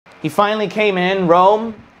He finally came in.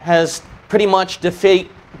 Rome has pretty much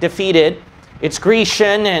defeated its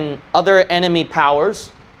Grecian and other enemy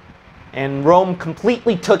powers. And Rome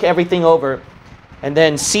completely took everything over. And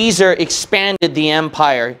then Caesar expanded the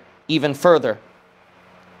empire even further.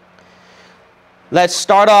 Let's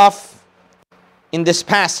start off in this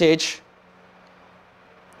passage.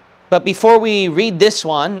 But before we read this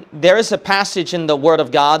one, there is a passage in the Word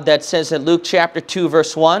of God that says in Luke chapter 2,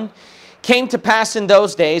 verse 1, "Came to pass in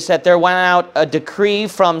those days that there went out a decree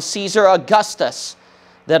from Caesar Augustus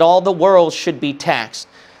that all the world should be taxed."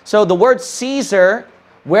 So the word Caesar,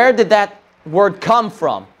 where did that word come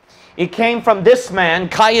from? It came from this man,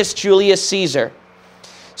 Caius Julius Caesar.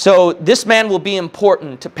 So this man will be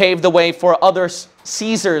important to pave the way for other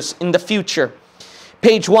Caesars in the future.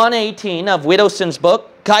 Page 118 of Widowson's book,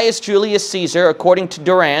 Caius Julius Caesar, according to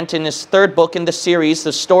Durant in his third book in the series,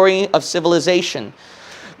 The Story of Civilization,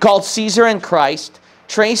 called Caesar and Christ,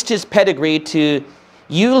 traced his pedigree to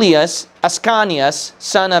Julius Ascanius,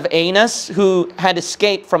 son of Annas, who had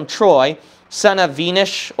escaped from Troy, son of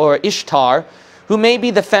Venus or Ishtar, who may be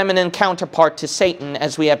the feminine counterpart to Satan,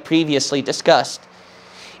 as we have previously discussed.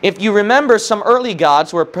 If you remember, some early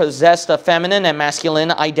gods were possessed of feminine and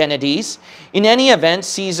masculine identities. In any event,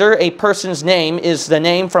 Caesar, a person's name, is the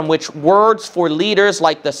name from which words for leaders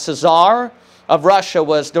like the Czar of Russia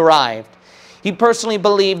was derived. He personally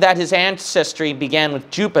believed that his ancestry began with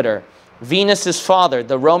Jupiter, Venus's father,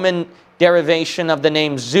 the Roman derivation of the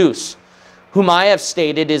name Zeus, whom I have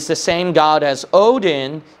stated is the same god as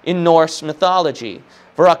Odin in Norse mythology,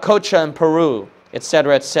 Viracocha in Peru,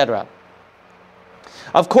 etc., etc.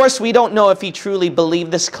 Of course, we don't know if he truly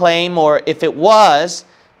believed this claim or if it was,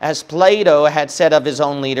 as Plato had said of his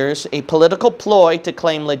own leaders, a political ploy to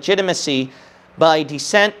claim legitimacy by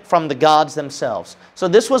descent from the gods themselves. So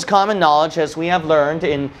this was common knowledge, as we have learned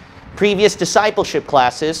in previous discipleship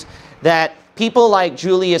classes, that people like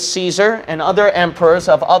Julius Caesar and other emperors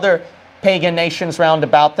of other pagan nations round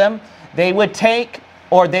about them, they would take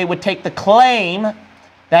the claim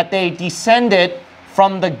that they descended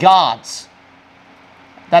from the gods,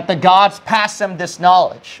 that the gods passed them this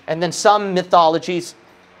knowledge. And then some mythologies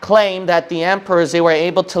claim that the emperors, they were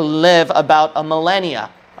able to live about a millennia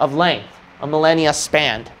of length, a millennia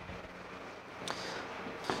spanned.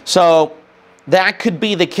 So that could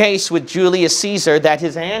be the case with Julius Caesar, that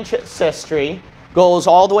his ancestry goes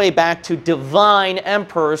all the way back to divine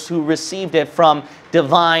emperors who received it from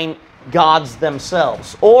divine gods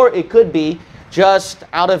themselves. Or it could be just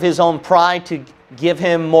out of his own pride to give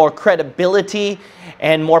him more credibility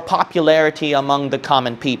and more popularity among the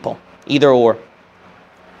common people. Either or.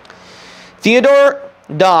 Theodore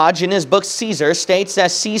Dodge, in his book Caesar, states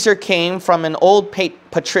that Caesar came from an old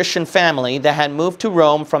patrician family that had moved to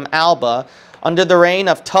Rome from Alba under the reign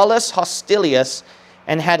of Tullus Hostilius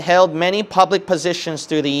and had held many public positions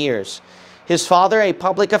through the years. His father, a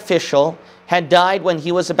public official, had died when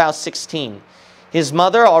he was about 16. His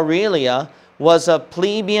mother, Aurelia, was of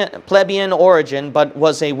plebeian origin, but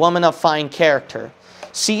was a woman of fine character.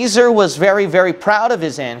 Caesar was very, very proud of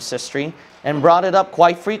his ancestry and brought it up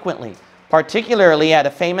quite frequently, particularly at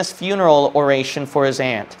a famous funeral oration for his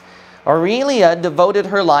aunt. Aurelia devoted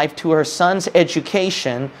her life to her son's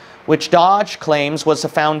education, which Dodge claims was the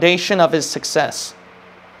foundation of his success.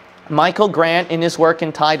 Michael Grant, in his work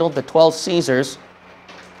entitled The 12 Caesars,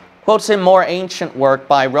 quotes a more ancient work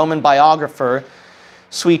by Roman biographer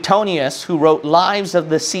Suetonius, who wrote Lives of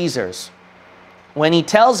the Caesars, when he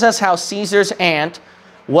tells us how Caesar's aunt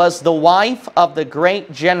was the wife of the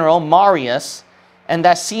great general Marius, and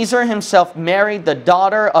that Caesar himself married the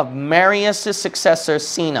daughter of Marius' successor,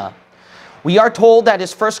 Cinna. We are told that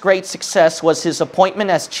his first great success was his appointment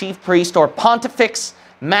as chief priest, or Pontifex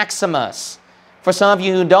Maximus. For some of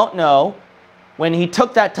you who don't know, when he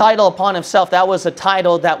took that title upon himself, that was a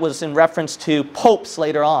title that was in reference to popes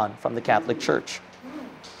later on from the Catholic Church.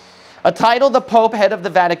 A title the Pope, head of the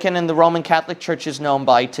Vatican and the Roman Catholic Church, is known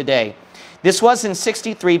by today. This was in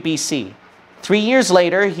 63 BC. 3 years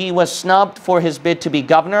later, he was snubbed for his bid to be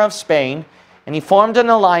governor of Spain, and he formed an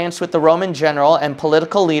alliance with the Roman general and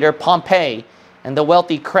political leader Pompey and the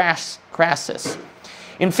wealthy Crassus.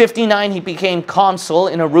 In 59, he became consul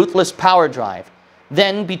in a ruthless power drive.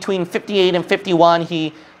 Then, between 58 and 51,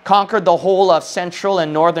 he conquered the whole of central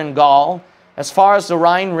and northern Gaul, as far as the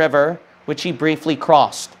Rhine River, which he briefly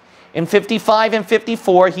crossed. In 55 and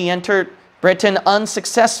 54, he entered Britain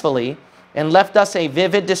unsuccessfully and left us a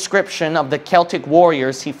vivid description of the Celtic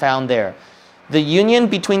warriors he found there. The union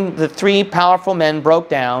between the three powerful men broke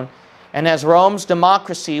down, and as Rome's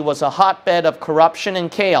democracy was a hotbed of corruption and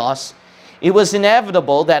chaos, it was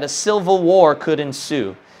inevitable that a civil war could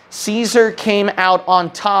ensue. Caesar came out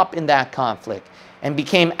on top in that conflict and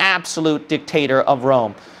became absolute dictator of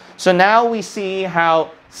Rome. So now we see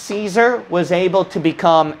how Caesar was able to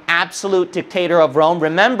become absolute dictator of Rome.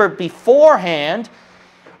 Remember, beforehand,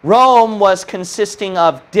 Rome was consisting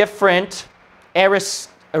of different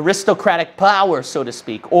aristocratic powers, so to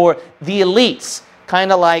speak, or the elites,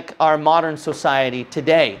 kind of like our modern society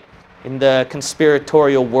today in the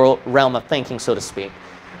conspiratorial realm of thinking, so to speak.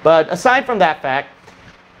 But aside from that fact,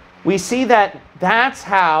 we see that that's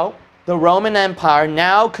how the Roman Empire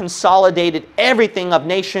now consolidated everything of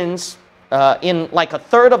nations in like a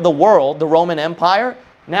third of the world, the Roman Empire.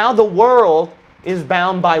 Now the world is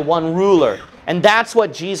bound by one ruler. And that's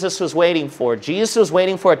what Jesus was waiting for. Jesus was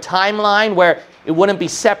waiting for a timeline where it wouldn't be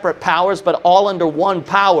separate powers, but all under one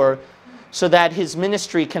power, so that his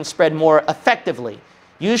ministry can spread more effectively.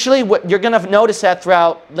 Usually what you're going to notice that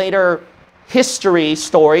throughout later history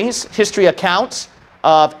stories, history accounts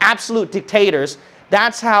of absolute dictators,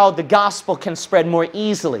 that's how the gospel can spread more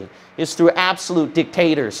easily, is through absolute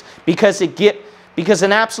dictators. Because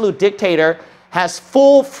an absolute dictator has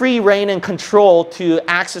full free reign and control to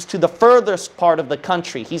access to the furthest part of the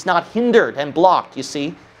country. He's not hindered and blocked, you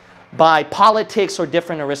see, by politics or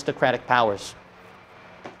different aristocratic powers.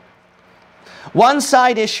 One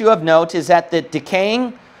side issue of note is that the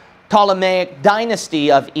decaying Ptolemaic dynasty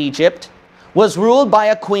of Egypt was ruled by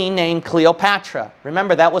a queen named Cleopatra.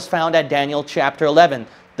 Remember, that was found at Daniel chapter 11.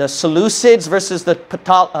 The Seleucids versus the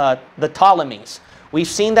Ptolemies. We've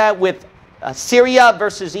seen that with Syria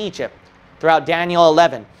versus Egypt throughout Daniel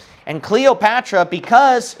 11. And Cleopatra,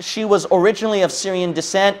 because she was originally of Syrian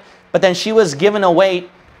descent, but then she was given away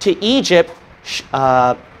to Egypt,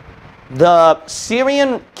 the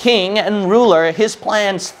Syrian king and ruler, his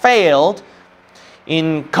plans failed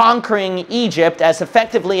in conquering Egypt as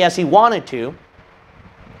effectively as he wanted to,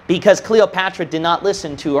 because Cleopatra did not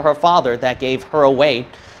listen to her father that gave her away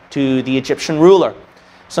to the Egyptian ruler.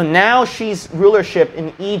 So now she's rulership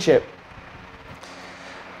in Egypt.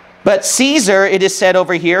 But Caesar, it is said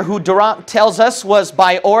over here, who Durant tells us was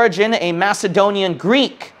by origin a Macedonian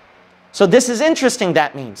Greek. So this is interesting,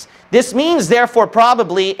 that means. This means, therefore,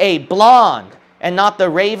 probably a blonde and not the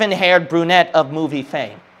raven-haired brunette of movie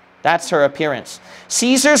fame. That's her appearance.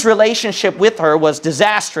 Caesar's relationship with her was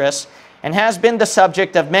disastrous and has been the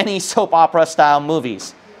subject of many soap opera-style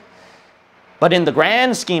movies. But in the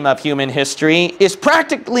grand scheme of human history, is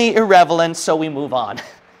practically irrelevant, so we move on.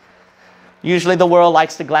 Usually the world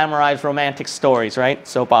likes to glamorize romantic stories, right?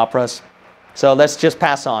 Soap operas. So let's just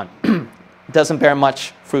pass on. Doesn't bear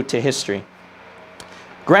much fruit to history.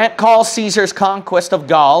 Grant calls Caesar's conquest of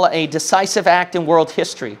Gaul a decisive act in world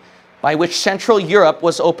history, by which Central Europe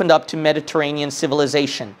was opened up to Mediterranean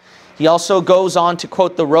civilization. He also goes on to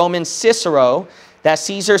quote the Roman Cicero that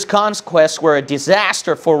Caesar's conquests were a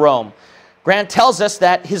disaster for Rome. Grant tells us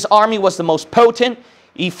that his army was the most potent,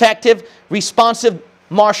 effective, responsive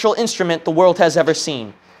martial instrument the world has ever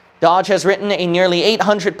seen. Dodge has written a nearly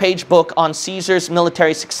 800-page book on Caesar's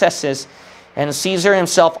military successes, and Caesar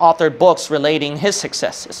himself authored books relating his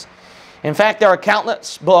successes. In fact, there are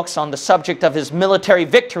countless books on the subject of his military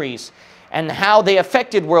victories and how they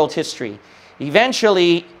affected world history.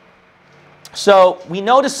 Eventually, so we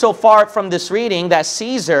notice so far from this reading that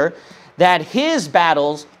Caesar, that his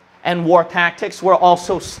battles and war tactics were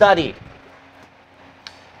also studied.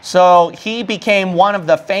 So he became one of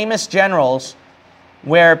the famous generals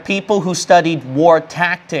where people who studied war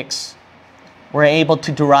tactics were able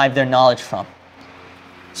to derive their knowledge from.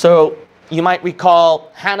 So you might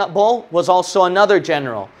recall Hannibal was also another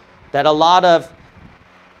general that a lot of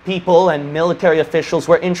people and military officials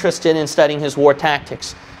were interested in studying his war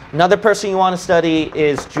tactics. Another person you want to study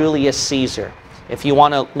is Julius Caesar, if you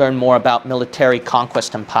want to learn more about military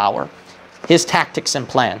conquest and power, his tactics and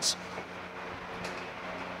plans.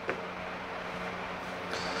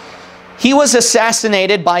 He was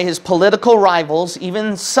assassinated by his political rivals,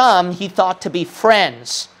 even some he thought to be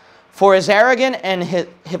friends, for his arrogance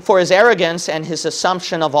and his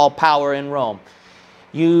assumption of all power in Rome.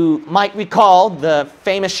 You might recall the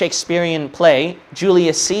famous Shakespearean play,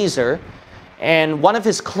 Julius Caesar, and one of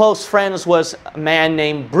his close friends was a man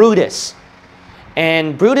named Brutus.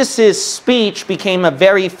 And Brutus's speech became a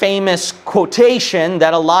very famous quotation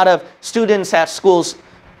that a lot of students at schools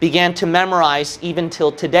began to memorize even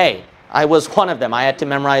till today. I was one of them. I had to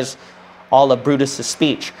memorize all of Brutus's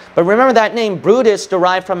speech. But remember, that name Brutus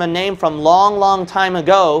derived from a name from long, long time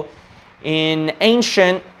ago in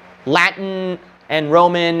ancient Latin and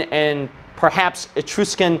Roman and perhaps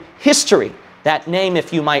Etruscan history. That name,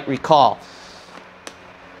 if you might recall.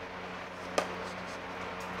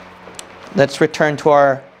 Let's return to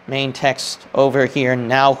our main text over here.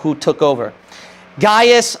 Now, who took over?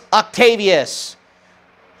 Gaius Octavius.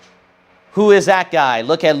 Who is that guy?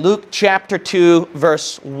 Look at Luke chapter 2,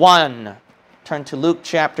 verse 1. Turn to Luke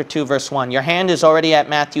chapter 2, verse 1. Your hand is already at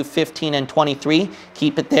Matthew 15 and 23.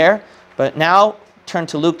 Keep it there. But now, turn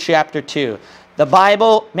to Luke chapter 2. The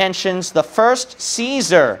Bible mentions the first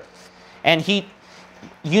Caesar. And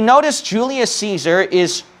you notice Julius Caesar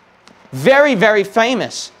is very, very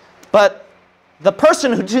famous. But the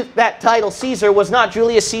person who took that title Caesar was not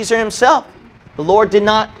Julius Caesar himself. The Lord did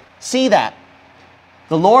not see that.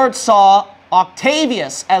 The Lord saw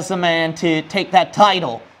Octavius as the man to take that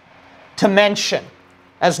title, to mention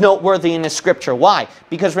as noteworthy in the scripture. Why?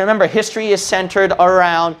 Because remember, history is centered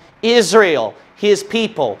around Israel, his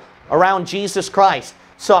people, around Jesus Christ.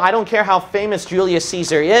 So I don't care how famous Julius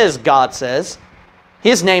Caesar is, God says,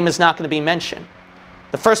 his name is not going to be mentioned.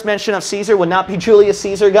 The first mention of Caesar would not be Julius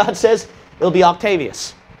Caesar, God says, it'll be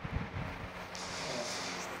Octavius.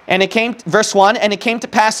 And it came, verse 1, and it came to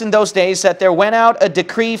pass in those days that there went out a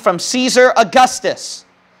decree from Caesar Augustus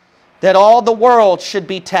that all the world should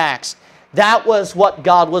be taxed. That was what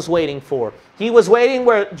God was waiting for. He was waiting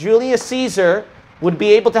where Julius Caesar would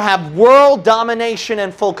be able to have world domination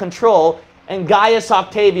and full control, and Gaius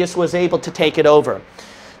Octavius was able to take it over.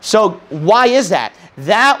 So why is that?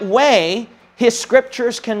 That way, his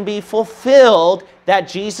scriptures can be fulfilled that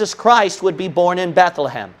Jesus Christ would be born in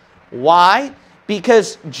Bethlehem. Why?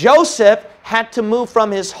 Because Joseph had to move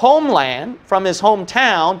from his homeland, from his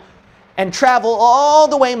hometown, and travel all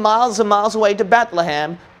the way miles and miles away to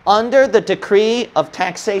Bethlehem under the decree of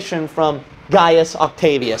taxation from Gaius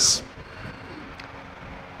Octavius.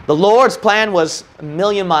 The Lord's plan was a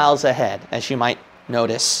million miles ahead, as you might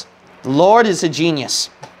notice. The Lord is a genius.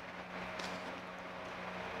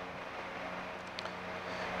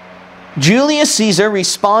 Julius Caesar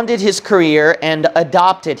responded his career and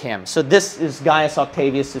adopted him. So this is Gaius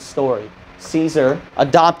Octavius' story. Caesar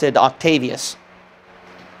adopted Octavius.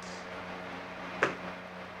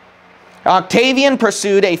 Octavian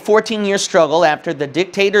pursued a 14-year struggle after the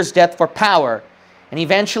dictator's death for power and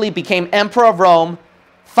eventually became emperor of Rome,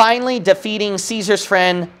 finally defeating Caesar's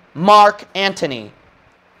friend Mark Antony.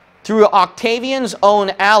 Through Octavian's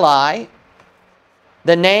own ally,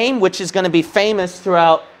 the name, which is going to be famous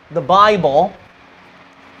throughout the Bible,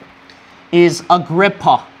 is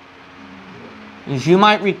Agrippa. As you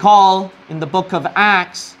might recall, in the book of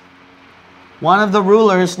Acts, one of the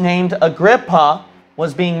rulers named Agrippa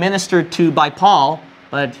was being ministered to by Paul,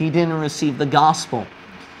 but he didn't receive the gospel.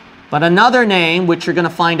 But another name, which you're going to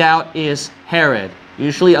find out, is Herod.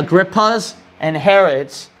 Usually Agrippas and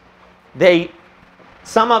Herods,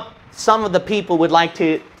 some of the people would like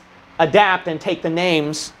to adapt and take the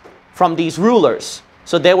names from these rulers.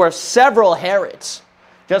 So there were several Herods,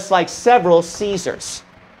 just like several Caesars.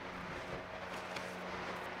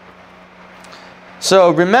 So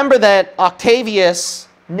remember that Octavius'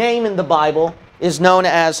 name in the Bible is known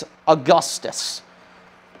as Augustus.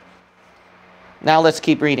 Now let's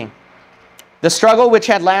keep reading. The struggle, which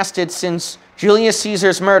had lasted since Julius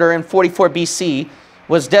Caesar's murder in 44 BC,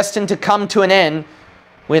 was destined to come to an end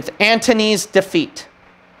with Antony's defeat.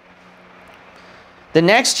 The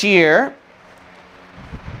next year,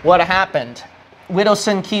 what happened?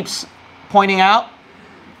 Whittleson keeps pointing out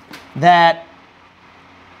that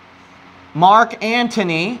Mark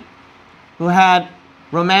Antony, who had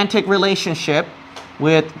romantic relationship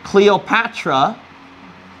with Cleopatra,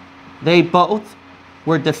 they both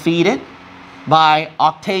were defeated by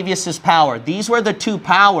Octavius' power. These were the two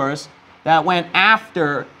powers that went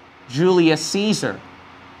after Julius Caesar.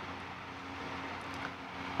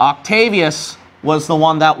 Octavius was the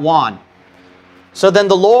one that won. So then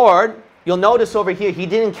the Lord, you'll notice over here, he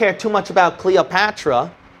didn't care too much about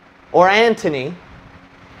Cleopatra or Antony.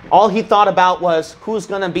 All he thought about was, who's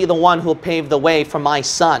going to be the one who will pave the way for my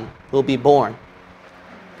son who will be born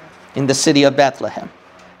in the city of Bethlehem.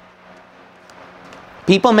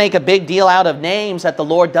 People make a big deal out of names that the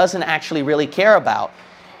Lord doesn't actually really care about.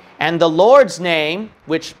 And the Lord's name,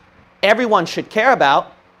 which everyone should care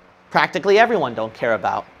about, practically everyone don't care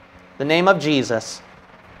about. The name of Jesus.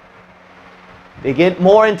 They get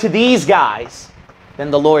more into these guys than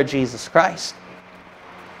the Lord Jesus Christ.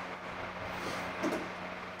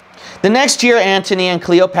 The next year, Antony and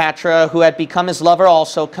Cleopatra, who had become his lover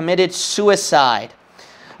also, committed suicide.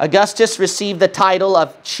 Augustus received the title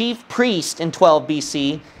of chief priest in 12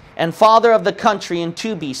 BC and father of the country in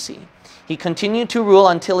 2 BC. He continued to rule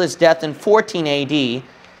until his death in 14 AD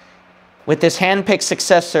with his handpicked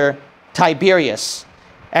successor, Tiberius,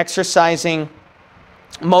 exercising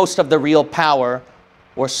most of the real power,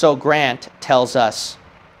 or so Grant tells us.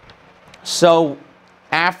 So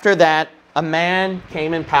After that, a man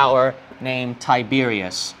came in power named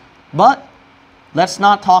Tiberius. But let's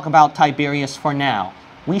not talk about Tiberius for now.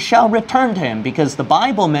 We shall return to him because the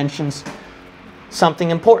Bible mentions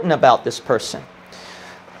something important about this person.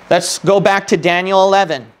 Let's go back to Daniel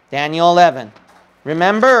 11. Daniel 11.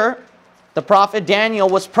 Remember, the prophet Daniel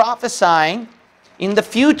was prophesying in the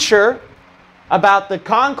future about the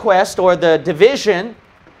conquest or the division.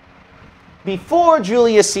 Before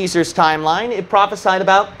Julius Caesar's timeline, it prophesied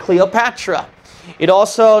about Cleopatra. It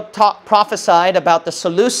also prophesied about the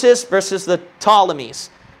Seleucids versus the Ptolemies,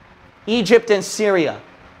 Egypt and Syria.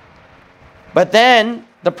 But then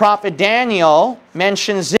the prophet Daniel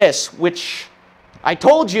mentions this, which I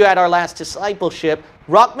told you at our last discipleship.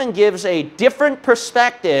 Ruckman gives a different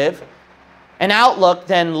perspective and outlook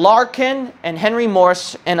than Larkin and Henry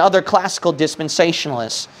Morse and other classical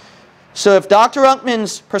dispensationalists. So if Dr.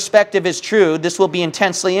 Ruckman's perspective is true, this will be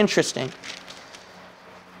intensely interesting.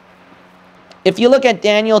 If you look at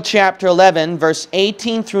Daniel chapter 11, verse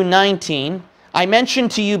 18 through 19, I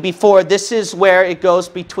mentioned to you before, this is where it goes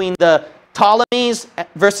between the Ptolemies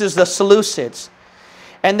versus the Seleucids.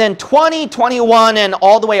 And then 20, 21, and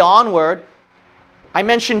all the way onward, I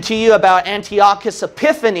mentioned to you about Antiochus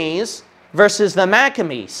Epiphanes versus the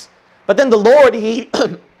Maccabees. But then the Lord, he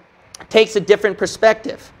takes a different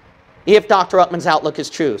perspective, if Dr. Ruckman's outlook is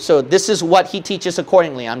true. So this is what he teaches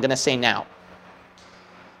accordingly, I'm going to say now.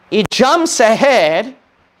 It jumps ahead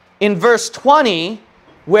in verse 20,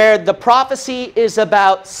 where the prophecy is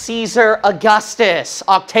about Caesar Augustus,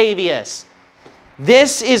 Octavius.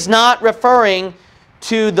 This is not referring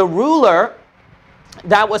to the ruler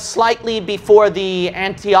that was slightly before the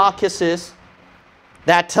Antiochuses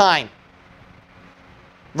that time.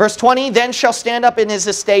 Verse 20, then shall stand up in his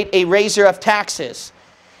estate a raiser of taxes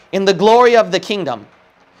in the glory of the kingdom.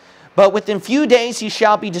 But within few days he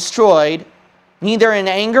shall be destroyed, neither in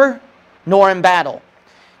anger nor in battle.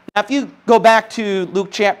 Now if you go back to Luke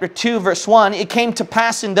chapter 2 verse 1, it came to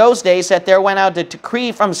pass in those days that there went out a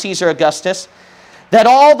decree from Caesar Augustus that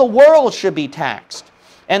all the world should be taxed.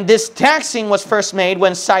 And this taxing was first made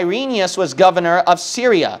when Cyrenius was governor of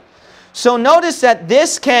Syria. So notice that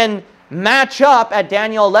this can match up at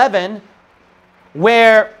Daniel 11,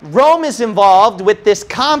 where Rome is involved with this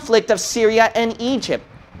conflict of Syria and Egypt.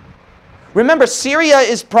 Remember, Syria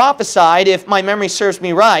is prophesied, if my memory serves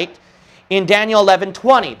me right, in Daniel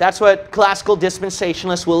 11:20. That's what classical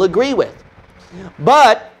dispensationalists will agree with.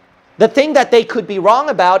 But the thing that they could be wrong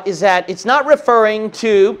about is that it's not referring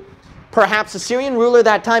to perhaps a Syrian ruler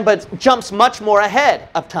that time, but jumps much more ahead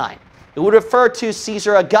of time. It would refer to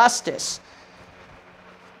Caesar Augustus,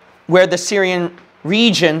 where the Syrian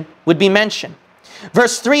region would be mentioned.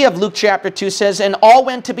 Verse 3 of Luke chapter 2 says, and all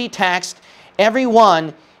went to be taxed, every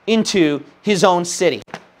one into his own city.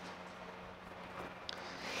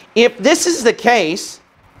 If this is the case,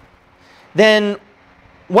 then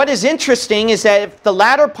what is interesting is that if the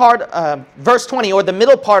latter part, verse 20, or the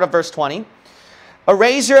middle part of verse 20, a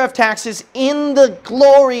raiser of taxes in the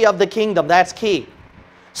glory of the kingdom, that's key.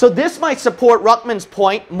 So this might support Ruckman's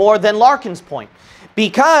point more than Larkin's point,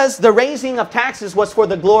 because the raising of taxes was for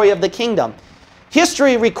the glory of the kingdom.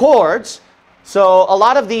 History records, so a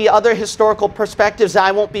lot of the other historical perspectives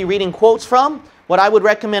I won't be reading quotes from. What I would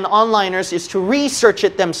recommend onliners is to research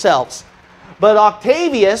it themselves. But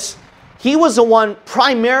Octavius, he was the one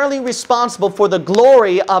primarily responsible for the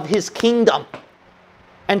glory of his kingdom.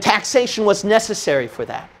 And taxation was necessary for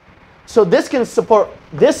that. So this can support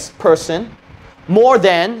this person more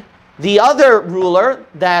than the other ruler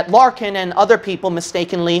that Larkin and other people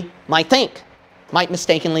mistakenly might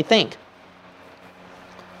mistakenly think.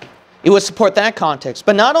 It would support that context.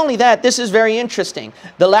 But not only that, this is very interesting.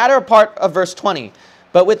 The latter part of verse 20.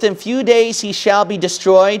 But within few days he shall be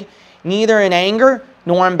destroyed, neither in anger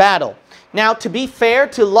nor in battle. Now, to be fair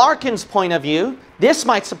to Larkin's point of view, this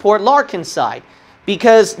might support Larkin's side,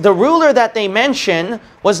 because the ruler that they mention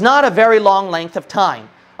was not a very long length of time.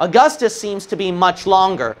 Augustus seems to be much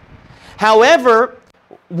longer. However,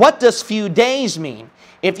 what does few days mean?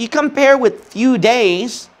 If you compare with few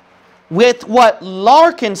days with what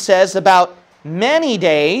Larkin says about many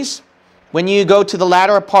days, when you go to the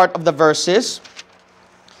latter part of the verses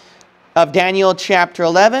of Daniel chapter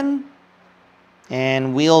 11,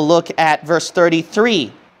 and we'll look at verse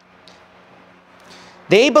 33.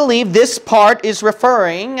 They believe this part is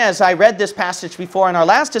referring, as I read this passage before in our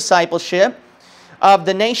last discipleship, of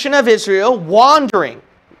the nation of Israel wandering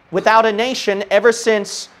without a nation ever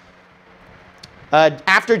since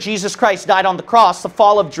after Jesus Christ died on the cross, the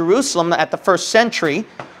fall of Jerusalem at the first century,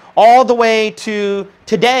 all the way to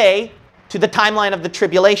today, to the timeline of the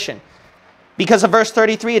tribulation. Because of verse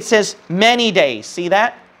 33, it says many days. See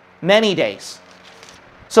that? Many days.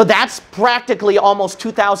 So that's practically almost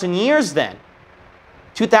 2,000 years then.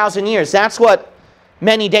 2,000 years. That's what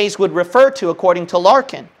many days would refer to according to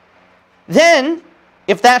Larkin. Then,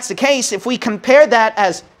 if that's the case, if we compare that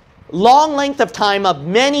as long length of time of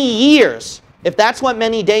many years, if that's what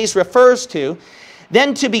many days refers to,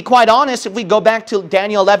 then to be quite honest, if we go back to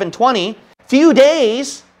Daniel 11:20, few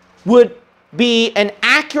days would be an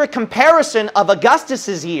accurate comparison of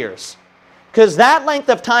Augustus's years. Because that length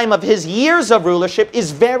of time of his years of rulership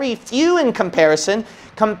is very few in comparison,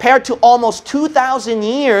 compared to almost 2,000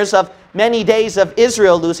 years of many days of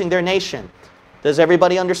Israel losing their nation. Does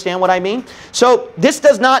everybody understand what I mean? So this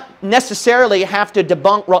does not necessarily have to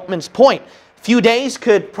debunk Ruckman's point. Few days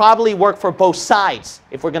could probably work for both sides,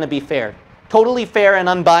 if we're going to be fair. Totally fair and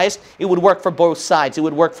unbiased, it would work for both sides. It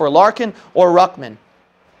would work for Larkin or Ruckman.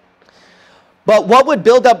 But what would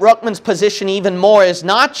build up Ruckman's position even more is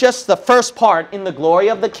not just the first part in the glory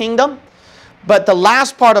of the kingdom, but the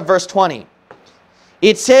last part of verse 20.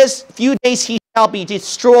 It says, few days he shall be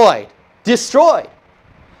destroyed. Destroyed.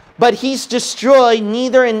 But he's destroyed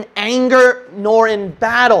neither in anger nor in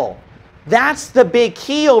battle. That's the big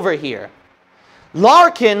key over here.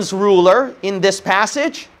 Larkin's ruler in this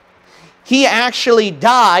passage, he actually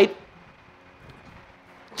died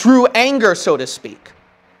through anger, so to speak,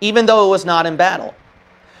 even though it was not in battle.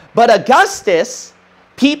 But Augustus,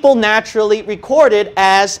 people naturally recorded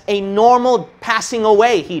as a normal passing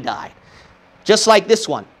away he died. Just like this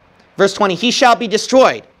one. Verse 20, he shall be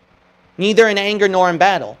destroyed, neither in anger nor in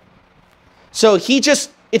battle. So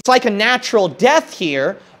it's like a natural death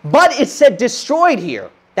here, but it said destroyed here.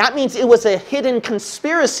 That means it was a hidden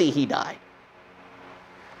conspiracy he died.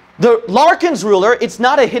 The Larkin's ruler, it's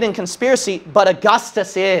not a hidden conspiracy, but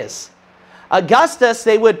Augustus is. Augustus,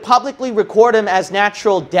 they would publicly record him as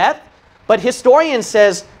natural death, but historian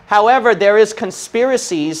says, however, there is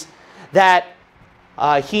conspiracies that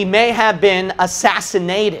he may have been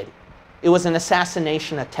assassinated. It was an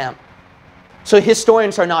assassination attempt. So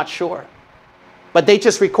historians are not sure. But they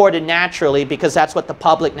just recorded naturally because that's what the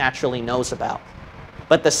public naturally knows about.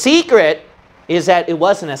 But the secret is that it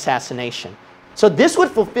was an assassination. So this would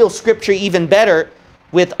fulfill Scripture even better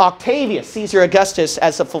with Octavius, Caesar Augustus,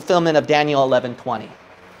 as a fulfillment of Daniel 11:20.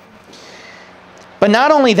 But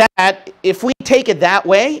not only that, if we take it that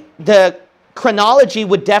way, the chronology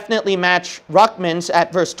would definitely match Ruckman's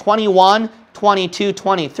at verse 21, 22,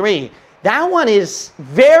 23. That one is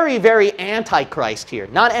very, very antichrist here.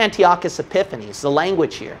 Not Antiochus Epiphanes, the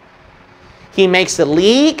language here. He makes a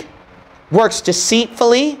league, works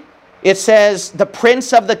deceitfully. It says, the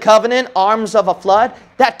prince of the covenant, arms of a flood.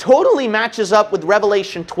 That totally matches up with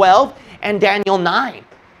Revelation 12 and Daniel 9.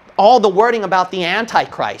 All the wording about the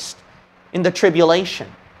Antichrist in the tribulation.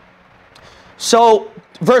 So,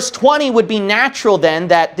 verse 20 would be natural then,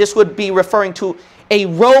 that this would be referring to a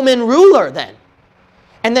Roman ruler then.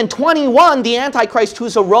 And then 21, the Antichrist,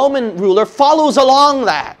 who's a Roman ruler, follows along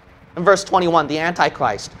that. In verse 21, the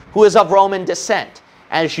Antichrist, who is of Roman descent,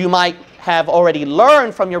 as you might have already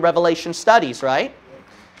learned from your Revelation studies, right?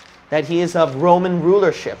 That he is of Roman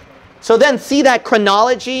rulership. So then see that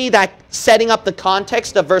chronology, that setting up the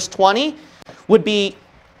context of verse 20 would be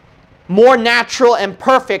more natural and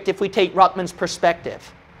perfect if we take Ruckman's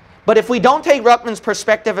perspective. But if we don't take Ruckman's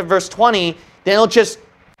perspective of verse 20, then it'll just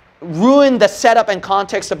ruin the setup and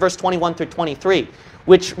context of verse 21 through 23,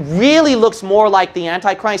 which really looks more like the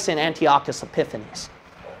Antichrist and Antiochus Epiphanes.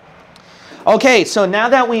 Okay, so now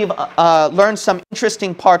that we've learned some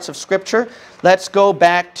interesting parts of Scripture, let's go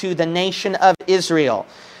back to the nation of Israel.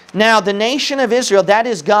 Now, the nation of Israel, that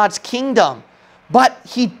is God's kingdom, but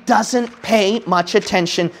he doesn't pay much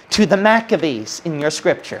attention to the Maccabees in your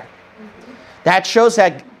Scripture. That shows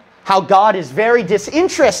that how God is very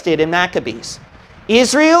disinterested in Maccabees.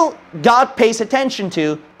 Israel, God pays attention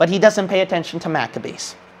to, but he doesn't pay attention to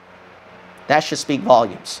Maccabees. That should speak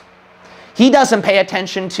volumes. He doesn't pay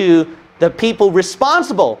attention to the people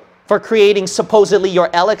responsible for creating supposedly your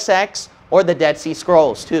LXX or the Dead Sea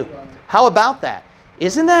Scrolls too. How about that?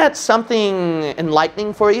 Isn't that something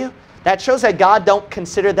enlightening for you? That shows that God don't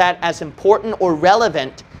consider that as important or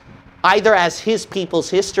relevant either as his people's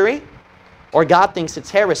history or God thinks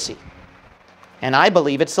it's heresy. And I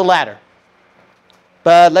believe it's the latter.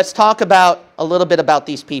 But let's talk about a little bit about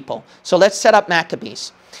these people. So let's set up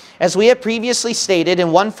Maccabees. As we have previously stated,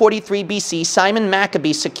 in 143 BC, Simon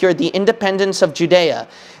Maccabee secured the independence of Judea,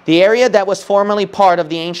 the area that was formerly part of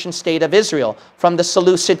the ancient state of Israel, from the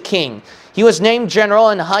Seleucid king. He was named general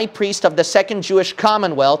and high priest of the Second Jewish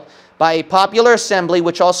Commonwealth by a popular assembly,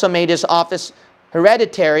 which also made his office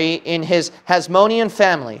hereditary in his Hasmonean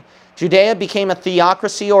family. Judea became a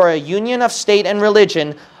theocracy, or a union of state and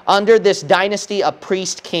religion, under this dynasty of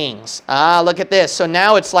priest kings. Look at this. So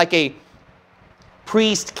now it's like a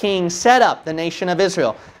priest-king setup, the nation of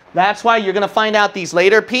Israel. That's why you're going to find out these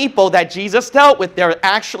later people that Jesus dealt with, they're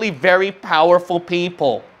actually very powerful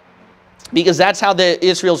people. Because that's how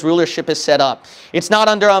Israel's rulership is set up. It's not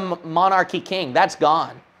under a monarchy king. That's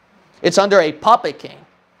gone. It's under a puppet king.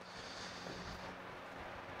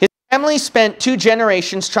 His family spent 2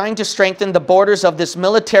 generations trying to strengthen the borders of this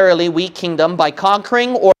militarily weak kingdom by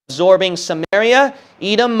conquering or absorbing Samaria,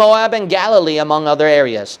 Edom, Moab, and Galilee, among other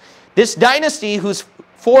areas. This dynasty, whose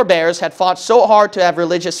forebears had fought so hard to have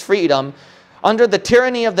religious freedom under the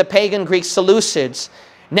tyranny of the pagan Greek Seleucids,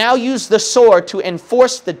 now used the sword to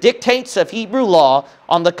enforce the dictates of Hebrew law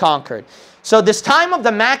on the conquered. So this time of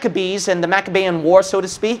the Maccabees and the Maccabean War, so to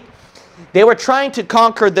speak, they were trying to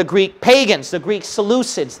conquer the Greek pagans, the Greek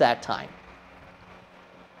Seleucids that time.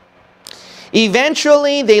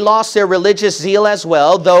 Eventually, they lost their religious zeal as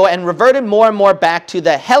well, though, and reverted more and more back to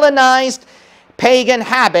the Hellenized pagan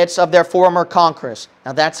habits of their former conquerors.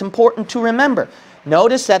 Now that's important to remember.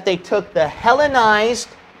 Notice that they took the Hellenized.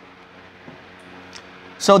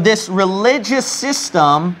 So this religious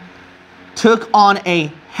system took on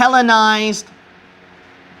a Hellenized.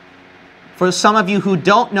 For some of you who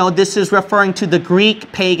don't know, this is referring to the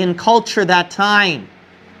Greek pagan culture that time,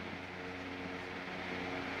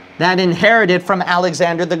 that inherited from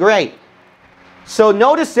Alexander the Great. So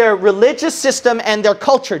notice their religious system and their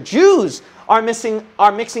culture. Jews are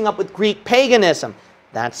mixing up with Greek paganism.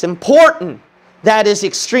 That's important. That is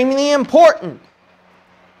extremely important.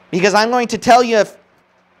 Because I'm going to tell you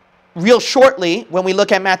real shortly when we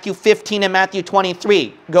look at Matthew 15 and Matthew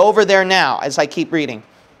 23. Go over there now as I keep reading.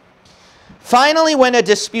 Finally, when a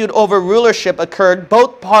dispute over rulership occurred,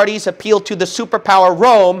 both parties appealed to the superpower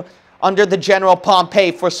Rome under the general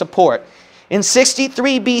Pompey for support. In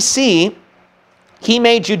 63 BC, he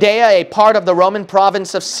made Judea a part of the Roman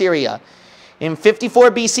province of Syria. In 54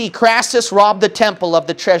 BC, Crassus robbed the temple of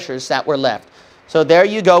the treasures that were left. So there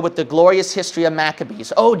you go with the glorious history of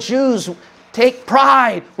Maccabees. Oh, Jews, take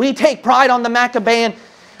pride. We take pride on the Maccabean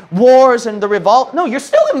wars and the revolt. No, you're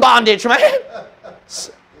still in bondage, man.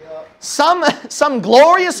 Some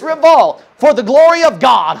glorious revolt for the glory of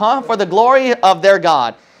God, huh? For the glory of their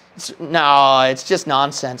God. No, it's just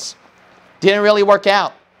nonsense. Didn't really work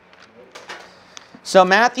out. So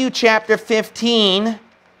Matthew chapter 15,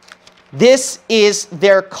 this is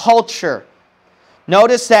their culture.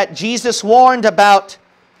 Notice that Jesus warned about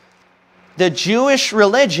the Jewish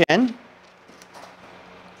religion.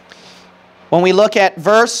 When we look at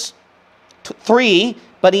verse 3,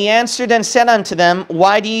 but he answered and said unto them,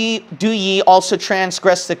 why do ye also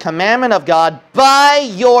transgress the commandment of God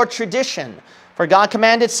by your tradition? For God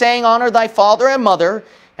commanded, saying, honor thy father and mother,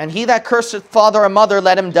 and he that curseth father or mother,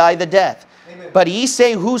 let him die the death. Amen. But ye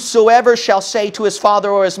say, whosoever shall say to his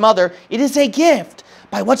father or his mother, it is a gift,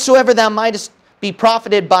 by whatsoever thou mightest be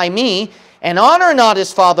profited by me, and honor not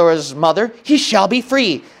his father or his mother, he shall be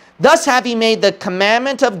free. Thus have ye made the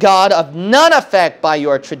commandment of God of none effect by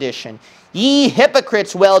your tradition. Ye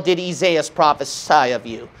hypocrites, well did Isaiah prophesy of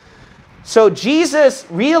you. So Jesus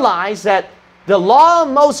realized that the law of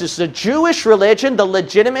Moses, the Jewish religion, the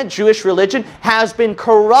legitimate Jewish religion, has been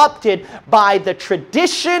corrupted by the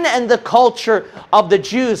tradition and the culture of the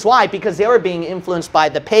Jews. Why? Because they were being influenced by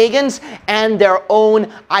the pagans and their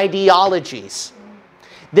own ideologies.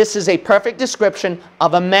 This is a perfect description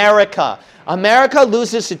of America. America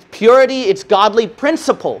loses its purity, its godly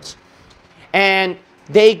principles. And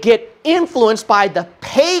they get influenced by the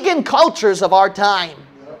pagan cultures of our time.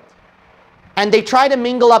 And they try to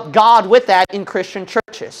mingle up God with that in Christian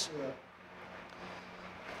churches.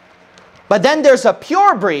 But then there's a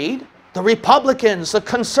pure breed, the Republicans, the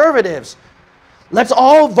conservatives. Let's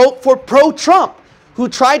all vote for pro-Trump, who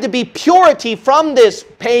tried to be purity from this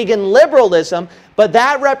pagan liberalism, but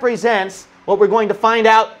that represents what we're going to find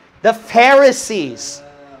out, the Pharisees.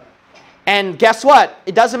 And guess what?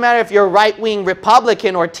 It doesn't matter if you're right-wing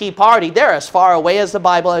Republican or Tea Party. They're as far away as the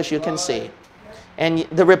Bible as you can see. And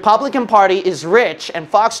the Republican Party is rich, and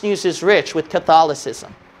Fox News is rich with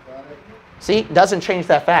Catholicism. See? It doesn't change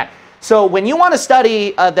that fact. So when you want to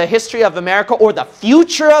study the history of America or the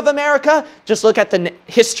future of America, just look at the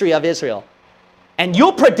history of Israel. And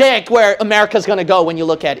you'll predict where America's going to go when you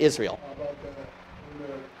look at Israel.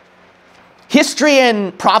 History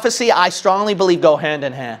and prophecy, I strongly believe, go hand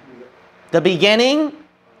in hand. The beginning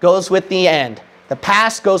goes with the end. The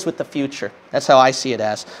past goes with the future. That's how I see it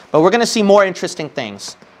as. But we're going to see more interesting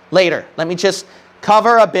things later. Let me just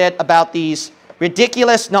cover a bit about these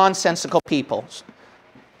ridiculous, nonsensical peoples.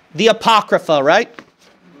 The Apocrypha, right?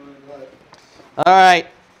 All right.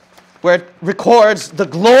 Where it records the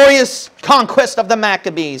glorious conquest of the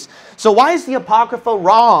Maccabees. So why is the Apocrypha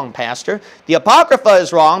wrong, Pastor? The Apocrypha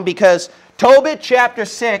is wrong because Tobit chapter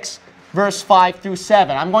 6, verse 5 through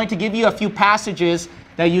 7. I'm going to give you a few passages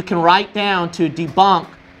that you can write down to debunk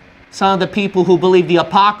some of the people who believe the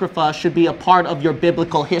Apocrypha should be a part of your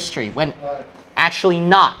biblical history, when actually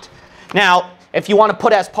not. Now, if you want to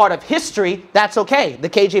put as part of history, that's okay. The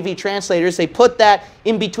KJV translators, they put that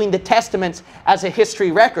in between the testaments as a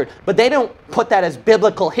history record. But they don't put that as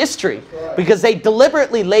biblical history because they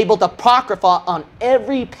deliberately labeled Apocrypha on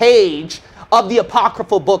every page of the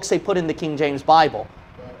apocryphal books they put in the King James Bible.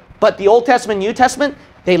 But the Old Testament, New Testament,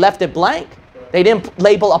 they left it blank. They didn't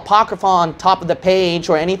label Apocrypha on top of the page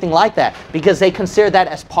or anything like that because they consider that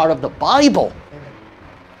as part of the Bible.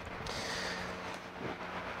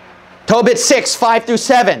 Tobit 6, 5 through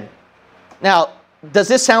 7. Now, does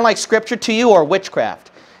this sound like scripture to you or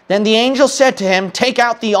witchcraft? Then the angel said to him, take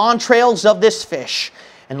out the entrails of this fish,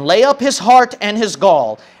 and lay up his heart and his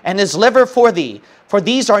gall, and his liver for thee, for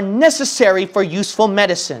these are necessary for useful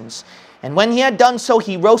medicines. And when he had done so,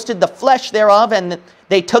 he roasted the flesh thereof, and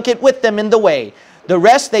they took it with them in the way. The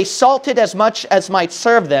rest they salted as much as might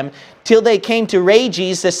serve them, till they came to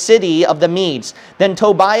Rages, the city of the Medes. Then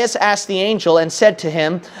Tobias asked the angel, and said to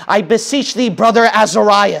him, I beseech thee, brother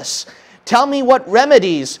Azarias, tell me what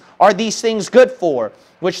remedies are these things good for,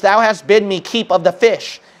 which thou hast bid me keep of the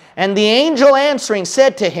fish. And the angel answering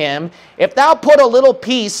said to him, if thou put a little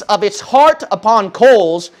piece of its heart upon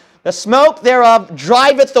coals, the smoke thereof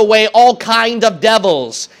driveth away all kind of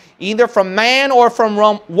devils, either from man or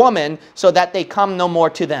from woman, so that they come no more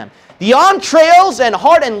to them. The entrails and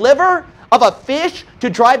heart and liver of a fish to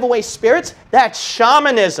drive away spirits, that's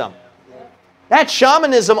shamanism. That's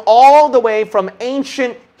shamanism all the way from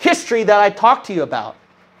ancient history that I talked to you about.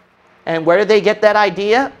 And where did they get that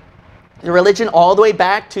idea? The religion all the way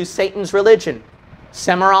back to Satan's religion.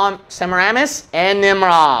 Semiramis and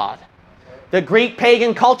Nimrod. The Greek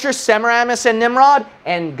pagan culture, Semiramis and Nimrod,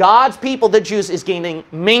 and God's people, the Jews, is getting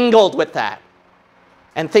mingled with that.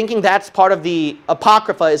 And thinking that's part of the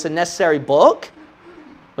Apocrypha is a necessary book.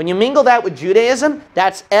 When you mingle that with Judaism,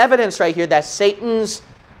 that's evidence right here that Satan's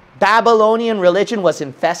Babylonian religion was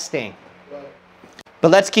infesting.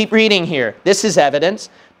 But let's keep reading here. This is evidence.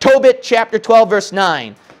 Tobit chapter 12, verse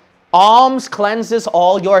 9. Alms cleanses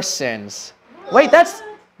all your sins. Wait, that's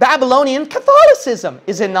Babylonian Catholicism,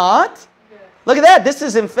 is it not? Look at that. This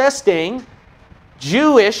is infesting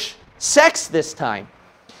Jewish sects this time.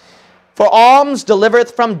 For alms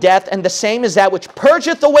delivereth from death, and the same is that which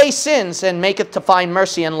purgeth away sins, and maketh to find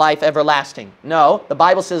mercy and life everlasting. No, the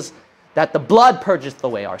Bible says that the blood purgeth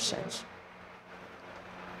away our sins.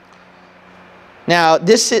 Now,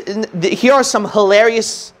 here are some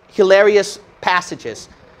hilarious passages.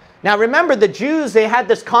 Now, remember, the Jews, they had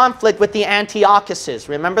this conflict with the Antiochuses.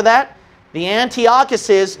 Remember that? The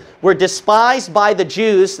Antiochuses were despised by the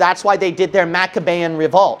Jews. That's why they did their Maccabean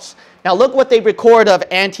revolts. Now look what they record of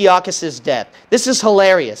Antiochus' death. This is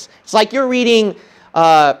hilarious. It's like you're reading,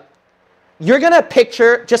 you're going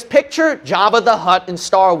to just picture Jabba the Hutt in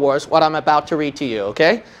Star Wars, what I'm about to read to you,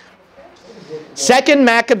 okay? 2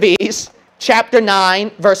 Maccabees, chapter 9,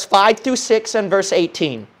 verse 5 through 6 and verse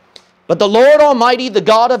 18. But the Lord Almighty, the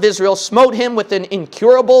God of Israel, smote him with an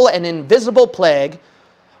incurable and invisible plague,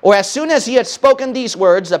 or as soon as he had spoken these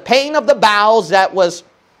words, the pain of the bowels that was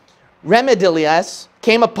remediless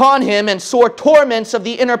came upon him, and sore torments of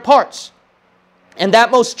the inner parts. And that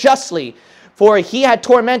most justly, for he had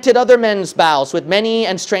tormented other men's bowels with many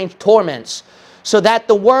and strange torments, so that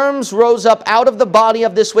the worms rose up out of the body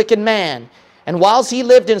of this wicked man. And whilst he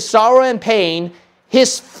lived in sorrow and pain,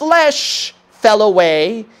 his flesh fell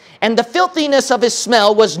away, and the filthiness of his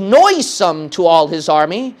smell was noisome to all his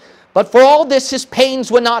army. But for all this his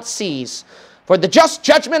pains would not cease, for the just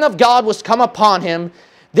judgment of God was come upon him.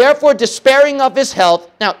 Therefore, despairing of his health.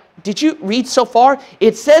 Now, did you read so far?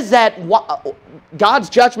 It says that God's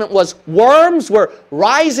judgment was worms were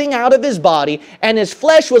rising out of his body, and his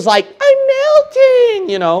flesh was like, I'm melting,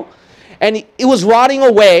 you know. And it was rotting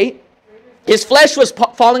away. His flesh was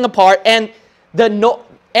falling apart, and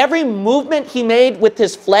every movement he made with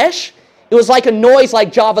his flesh, it was like a noise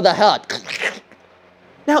like Jabba the Hutt.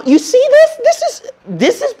 Now, you see this?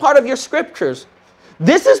 This is part of your scriptures.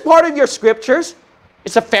 This is part of your scriptures.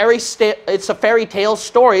 It's a fairy tale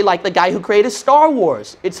story like the guy who created Star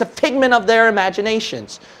Wars. It's a figment of their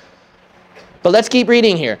imaginations. But let's keep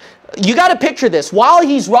reading here. You got to picture this. While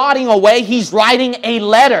he's rotting away, he's writing a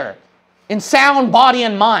letter in sound body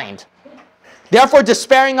and mind. Therefore,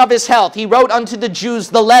 despairing of his health, he wrote unto the Jews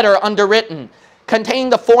the letter underwritten, containing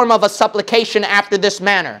the form of a supplication after this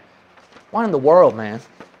manner. What in the world, man?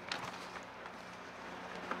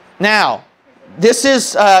 Now, this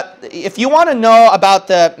is, if you want to know about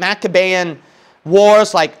the Maccabean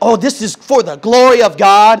wars, like, oh, this is for the glory of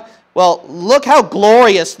God. Well, look how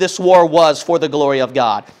glorious this war was for the glory of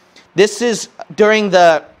God. This is during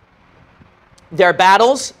their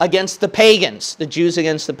battles against the pagans, the Jews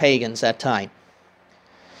against the pagans that time.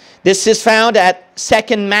 This is found at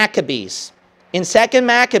 2nd Maccabees. In 2nd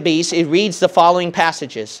Maccabees, it reads the following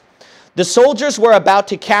passages. The soldiers were about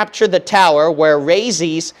to capture the tower where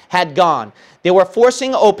Rhazes had gone. They were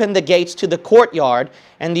forcing open the gates to the courtyard,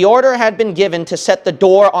 and the order had been given to set the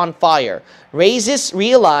door on fire. Rhazes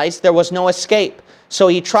realized there was no escape, so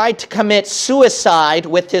he tried to commit suicide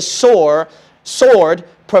with his sword,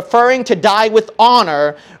 preferring to die with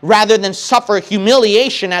honor rather than suffer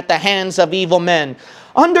humiliation at the hands of evil men.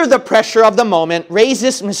 Under the pressure of the moment,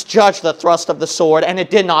 Rhazes misjudged the thrust of the sword, and it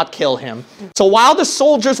did not kill him. So while the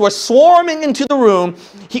soldiers were swarming into the room,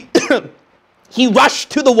 he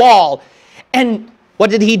rushed to the wall. And what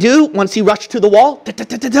did he do once he rushed to the wall?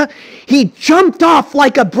 He jumped off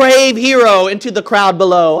like a brave hero into the crowd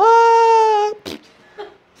below. Ah!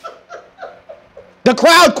 The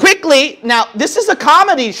crowd quickly, now this is a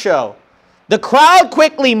comedy show. The crowd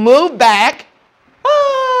quickly moved back.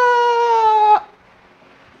 Ah!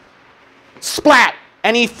 Splat!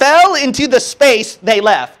 And he fell into the space they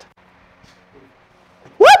left.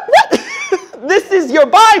 What? This is your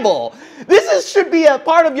Bible. Should be a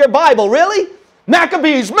part of your Bible. Really?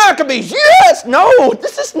 Maccabees, yes! No,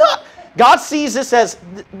 this is not. God sees this as,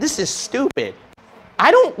 this is stupid.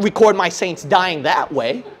 I don't record my saints dying that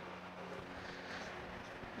way.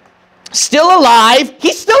 Still alive.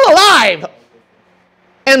 He's still alive.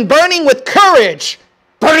 And burning with courage,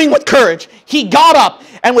 he got up,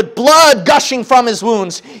 and with blood gushing from his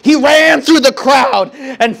wounds, he ran through the crowd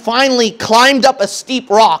and finally climbed up a steep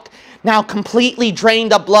rock. Now completely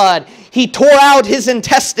drained of blood, he tore out his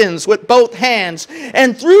intestines with both hands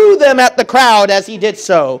and threw them at the crowd as he did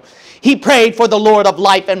so. He prayed for the Lord of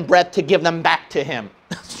life and breath to give them back to him.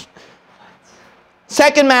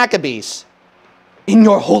 2nd Maccabees, in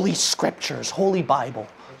your holy scriptures, holy Bible.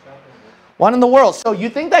 What in the world? So you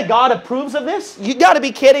think that God approves of this? You got to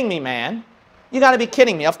be kidding me, man. You got to be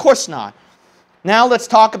kidding me. Of course not. Now let's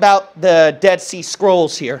talk about the Dead Sea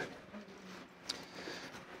Scrolls here.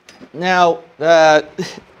 Now,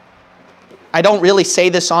 I don't really say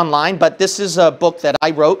this online, but this is a book that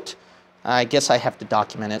I wrote. I guess I have to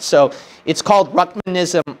document it. So it's called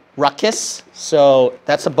Ruckmanism Ruckus. So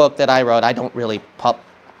that's a book that I wrote. I don't really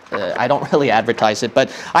advertise it, but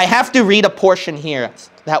I have to read a portion here.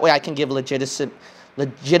 That way I can give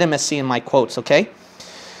legitimacy in my quotes, okay?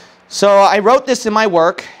 So I wrote this in my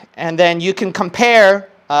work, and then you can compare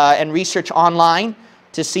and research online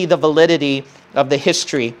to see the validity of the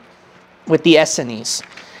history with the Essenes.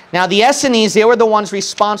 Now the Essenes, they were the ones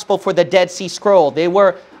responsible for the Dead Sea Scroll. They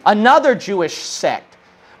were another Jewish sect,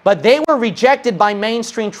 but they were rejected by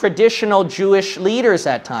mainstream traditional Jewish leaders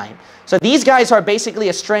at time. So these guys are basically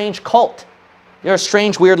a strange cult. They're a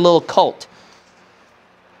strange, weird little cult.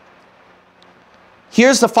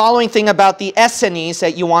 Here's the following thing about the Essenes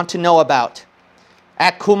that you want to know about.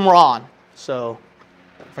 At Qumran. So,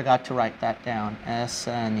 I forgot to write that down.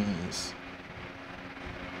 Essenes.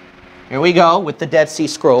 Here we go with the Dead Sea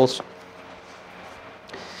Scrolls.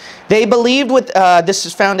 They believed this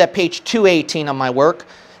is found at page 218 of my work.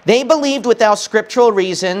 They believed without scriptural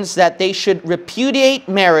reasons that they should repudiate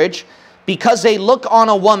marriage because they look on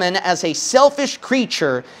a woman as a selfish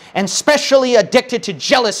creature and specially addicted to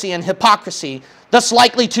jealousy and hypocrisy, thus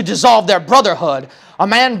likely to dissolve their brotherhood. A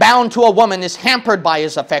man bound to a woman is hampered by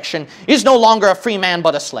his affection, is no longer a free man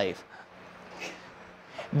but a slave.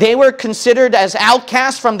 They were considered as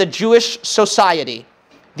outcasts from the Jewish society.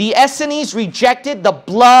 The Essenes rejected the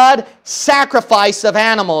blood sacrifice of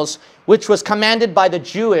animals, which was commanded by the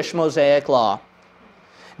Jewish Mosaic law.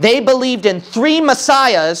 They believed in 3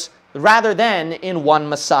 messiahs rather than in one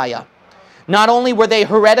Messiah. Not only were they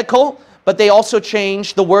heretical, but they also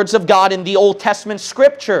changed the words of God in the Old Testament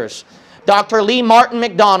scriptures. Dr. Lee Martin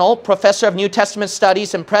McDonald, professor of New Testament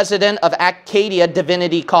studies and president of Acadia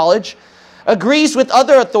Divinity College, agrees with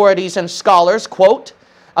other authorities and scholars, quote,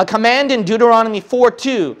 a command in Deuteronomy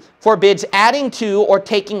 4:2 forbids adding to or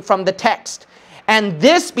taking from the text. And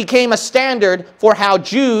this became a standard for how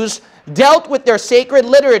Jews dealt with their sacred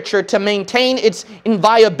literature to maintain its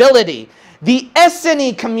inviolability. The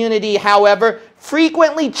Essene community, however,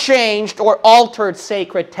 frequently changed or altered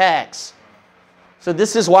sacred texts. So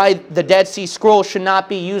this is why the Dead Sea Scrolls should not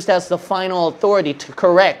be used as the final authority to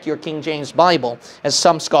correct your King James Bible, as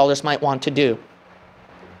some scholars might want to do.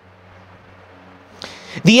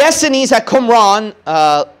 The Essenes at Qumran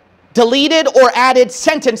deleted or added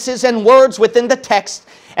sentences and words within the text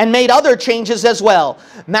and made other changes as well.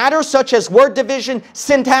 Matters such as word division,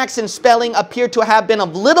 syntax, and spelling appear to have been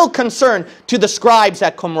of little concern to the scribes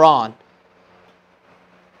at Qumran.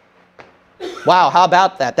 Wow, how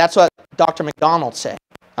about that? That's what Dr. McDonald said.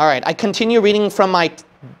 All right, I continue reading from my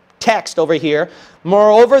text over here.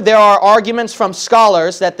 Moreover, there are arguments from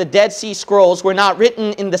scholars that the Dead Sea Scrolls were not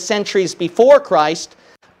written in the centuries before Christ,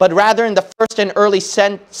 but rather in the first and early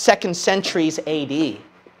second centuries AD.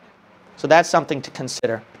 So that's something to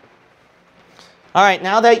consider. All right,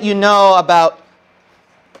 now that you know about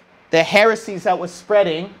the heresies that was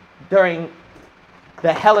spreading during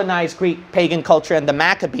the Hellenized Greek pagan culture and the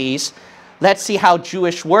Maccabees, let's see how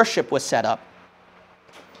Jewish worship was set up.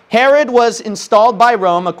 Herod was installed by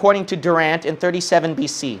Rome, according to Durant, in 37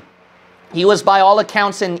 BC. He was by all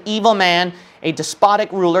accounts an evil man, a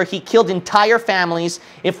despotic ruler. He killed entire families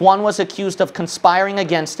if one was accused of conspiring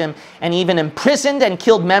against him, and even imprisoned and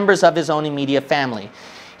killed members of his own immediate family.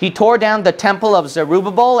 He tore down the temple of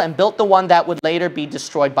Zerubbabel and built the one that would later be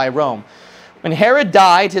destroyed by Rome. When Herod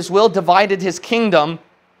died, his will divided his kingdom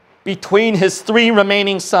between his 3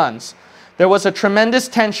 remaining sons. There was a tremendous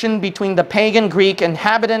tension between the pagan Greek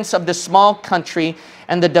inhabitants of this small country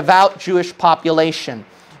and the devout Jewish population.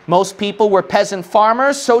 Most people were peasant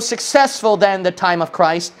farmers, so successful that in the time of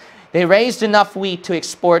Christ, they raised enough wheat to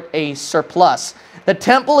export a surplus. The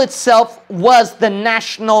temple itself was the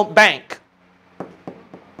national bank,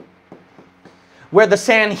 where the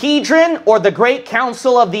Sanhedrin, or the great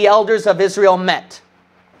council of the elders of Israel, met.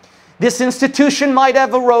 This institution might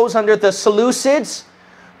have arose under the Seleucids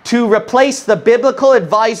to replace the biblical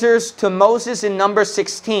advisors to Moses in Numbers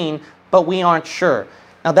 16, but we aren't sure.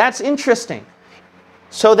 Now that's interesting.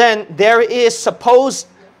 So then there is supposed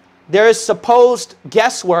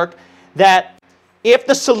guesswork that if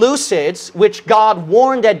the Seleucids, which God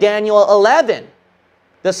warned at Daniel 11,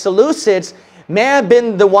 the Seleucids may have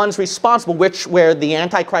been the ones responsible, where the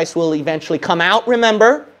Antichrist will eventually come out,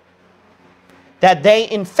 remember, that they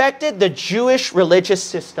infected the Jewish religious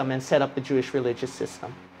system and set up the Jewish religious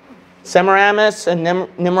system. Semiramis and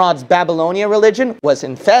Nimrod's Babylonian religion was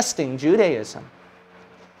infesting Judaism.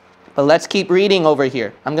 But let's keep reading over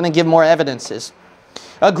here. I'm going to give more evidences.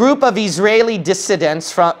 A group of Israeli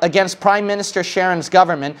dissidents against Prime Minister Sharon's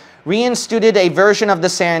government reinstituted a version of the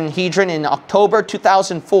Sanhedrin in October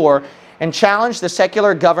 2004 and challenged the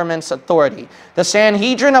secular government's authority. The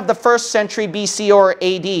Sanhedrin of the 1st century BC or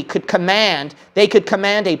AD could command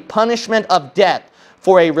a punishment of death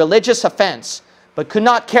for a religious offense, but could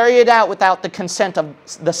not carry it out without the consent of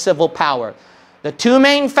the civil power. The 2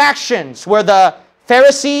 main factions were the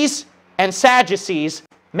Pharisees and Sadducees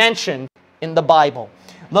mentioned in the Bible.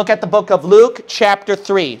 Look at the book of Luke chapter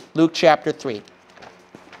 3. Luke chapter 3.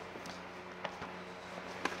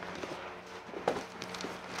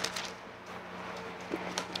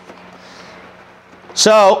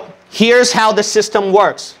 So, here's how the system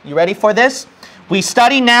works. You ready for this? We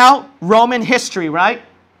study now Roman history, right?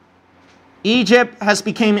 Egypt has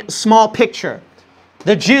become a small picture.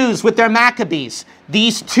 The Jews with their Maccabees.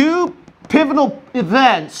 These 2 pivotal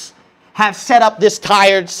events have set up this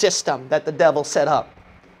tired system that the devil set up.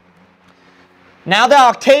 Now that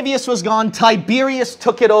Octavius was gone, Tiberius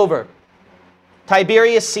took it over.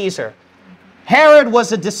 Tiberius Caesar. Herod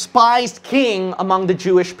was a despised king among the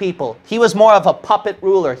Jewish people. He was more of a puppet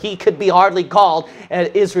ruler. He could be hardly called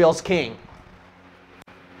Israel's king.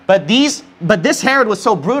 But this Herod was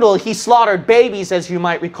so brutal, he slaughtered babies, as you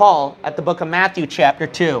might recall, at the book of Matthew chapter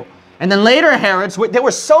 2. And then later Herods, they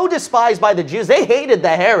were so despised by the Jews, they hated the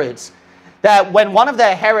Herods, that when one of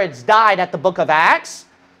the Herods died at the book of Acts,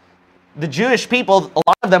 the Jewish people, a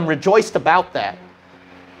lot of them rejoiced about that.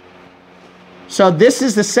 So this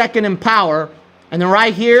is the second in power. And then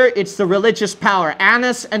right here, it's the religious power.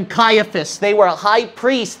 Annas and Caiaphas, they were a high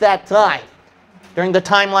priest that time, during the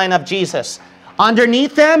timeline of Jesus.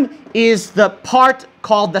 Underneath them is the part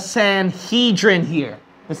called the Sanhedrin here.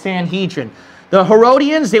 The Sanhedrin. The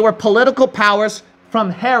Herodians, they were political powers from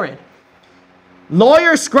Herod.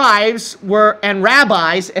 Lawyers, scribes, and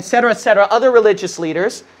rabbis, etc., other religious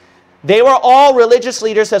leaders, they were all religious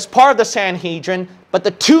leaders as part of the Sanhedrin, but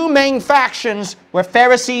the 2 main factions were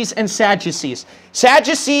Pharisees and Sadducees.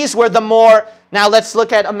 Sadducees were the more... Now let's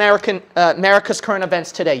look at America's current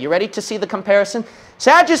events today. You ready to see the comparison?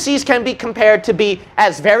 Sadducees can be compared to be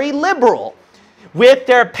as very liberal with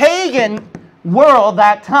their pagan world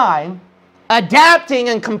that time, adapting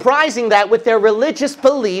and comprising that with their religious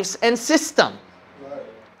beliefs and system. Right.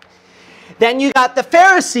 Then you got the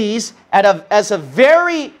Pharisees as a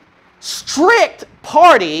very strict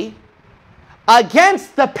party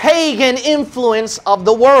against the pagan influence of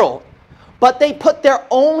the world. But they put their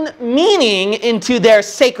own meaning into their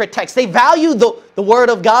sacred text. They value the Word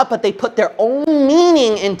of God, but they put their own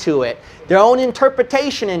meaning into it, their own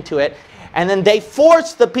interpretation into it, and then they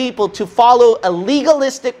force the people to follow a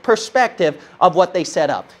legalistic perspective of what they set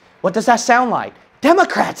up. What does that sound like?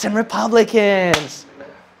 Democrats and Republicans.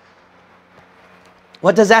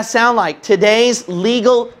 What does that sound like? Today's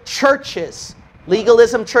legal churches,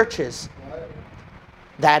 legalism churches.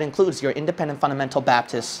 That includes your independent fundamental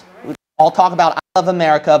Baptists. We all talk about, I love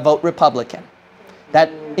America, vote Republican.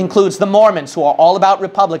 That includes the Mormons, who are all about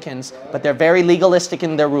Republicans, but they're very legalistic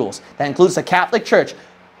in their rules. That includes the Catholic Church,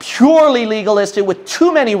 purely legalistic with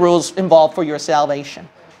too many rules involved for your salvation.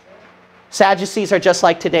 Sadducees are just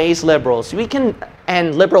like today's liberals.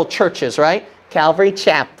 And liberal churches, right? Calvary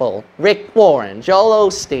Chapel, Rick Warren, Joel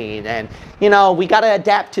Osteen, and we got to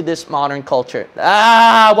adapt to this modern culture.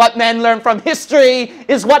 What men learn from history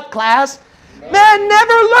is what, class? Men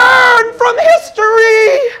never learn from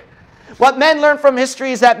history. What men learn from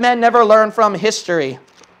history is that men never learn from history.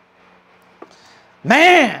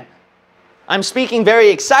 Man, I'm speaking very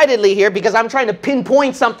excitedly here because I'm trying to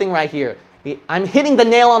pinpoint something right here. I'm hitting the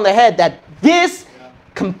nail on the head that this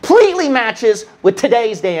completely matches with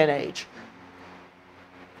today's day and age.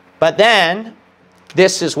 But then,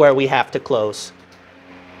 this is where we have to close.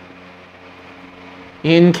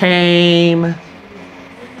 In came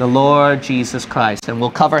the Lord Jesus Christ. And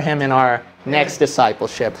we'll cover him in our next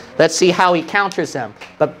discipleship. Let's see how he counters them.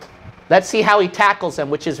 But let's see how he tackles them,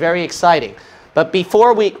 which is very exciting. But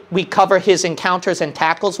before we cover his encounters and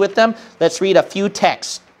tackles with them, let's read a few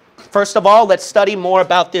texts. First of all, let's study more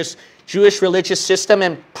about this Jewish religious system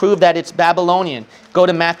and prove that it's Babylonian. Go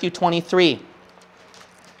to Matthew 23.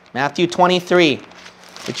 Matthew 23,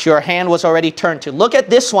 which your hand was already turned to. Look at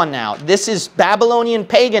this one now. This is Babylonian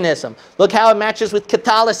paganism. Look how it matches with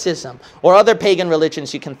Catholicism or other pagan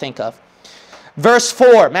religions you can think of. Verse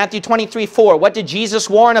 4, Matthew 23, 4. What did Jesus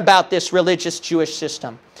warn about this religious Jewish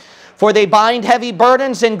system? For they bind heavy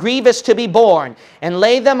burdens and grievous to be borne, and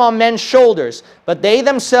lay them on men's shoulders, but they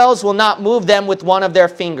themselves will not move them with one of their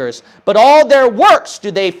fingers. But all their works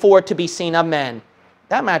do they for to be seen of men.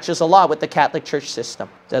 That matches a lot with the Catholic Church system,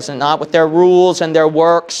 does it not? With their rules and their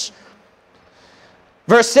works.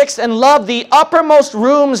 Verse 6, and love the uppermost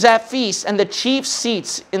rooms at feasts and the chief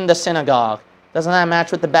seats in the synagogue. Doesn't that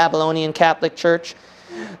match with the Babylonian Catholic Church?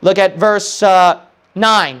 Look at verse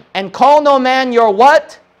 9. And call no man your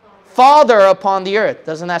what? Father upon the earth.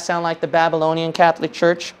 Doesn't that sound like the Babylonian Catholic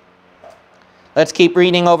Church? Let's keep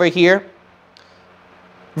reading over here.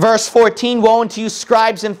 Verse 14, woe unto you,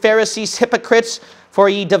 scribes and Pharisees, hypocrites, for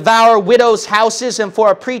ye devour widows' houses, and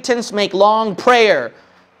for a pretense make long prayer.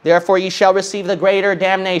 Therefore ye shall receive the greater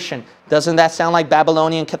damnation. Doesn't that sound like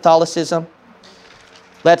Babylonian Catholicism?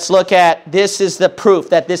 Let's look at, this is the proof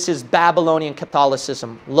that this is Babylonian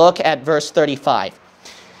Catholicism. Look at verse 35.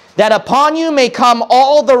 That upon you may come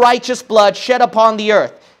all the righteous blood shed upon the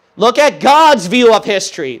earth. Look at God's view of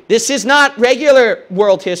history. This is not regular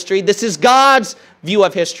world history. This is God's view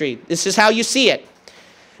of history. This is how you see it.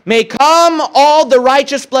 May come all the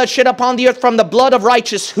righteous blood shed upon the earth from the blood of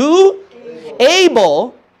righteous who?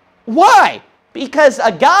 Abel. Why? Because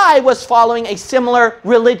a guy was following a similar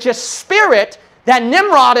religious spirit that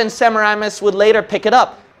Nimrod and Semiramis would later pick it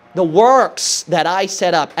up. The works that I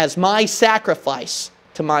set up as my sacrifice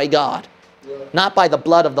to my God. Not by the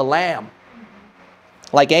blood of the lamb,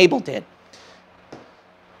 like Abel did.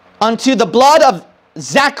 Unto the blood of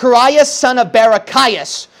Zacharias, son of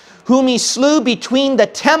Barachias, whom he slew between the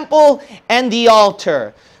temple and the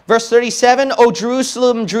altar. Verse 37, O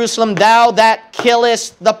Jerusalem, Jerusalem, thou that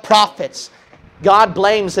killest the prophets. God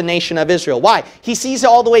blames the nation of Israel. Why? He sees it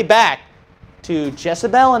all the way back to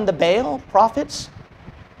Jezebel and the Baal prophets.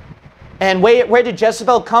 And where did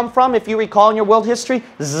Jezebel come from, if you recall in your world history?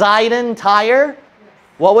 Zidon, Tyre.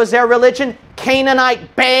 What was their religion?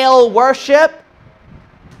 Canaanite Baal worship.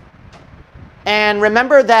 And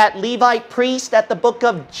remember that Levite priest at the book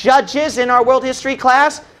of Judges in our world history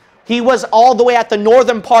class? He was all the way at the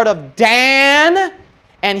northern part of Dan.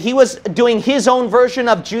 And he was doing his own version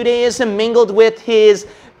of Judaism mingled with his,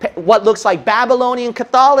 what looks like Babylonian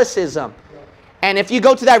Catholicism. And if you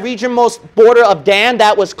go to that region-most border of Dan,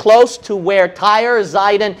 that was close to where Tyre,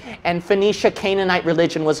 Zidon, and Phoenicia Canaanite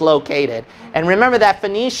religion was located. And remember that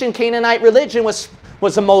Phoenician Canaanite religion was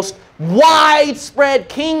the most widespread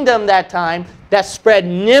kingdom that time that spread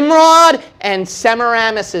Nimrod and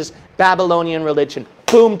Semiramis' Babylonian religion.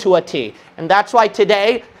 Boom to a T. And that's why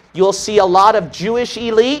today you'll see a lot of Jewish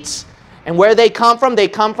elites. And where they come from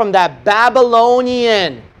that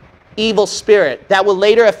Babylonian evil spirit that will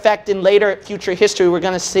later affect in later future history we're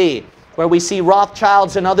going to see, where we see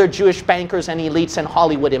Rothschilds and other Jewish bankers and elites in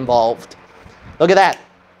Hollywood involved. Look at that.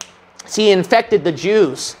 See, he infected the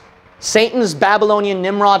Jews. Satan's Babylonian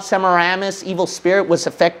Nimrod Semiramis evil spirit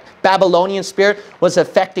Babylonian spirit was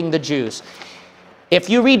affecting the Jews. If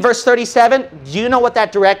you read verse 37, do you know what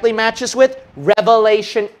that directly matches with?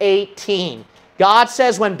 Revelation 18. God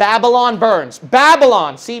says when Babylon burns,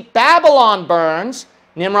 Babylon burns,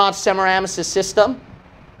 Nimrod Semiramis' system,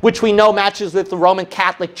 which we know matches with the Roman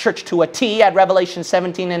Catholic Church to a T at Revelation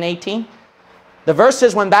 17 and 18. The verse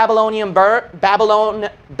says when Babylonia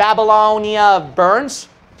burns,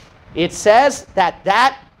 it says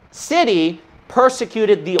that city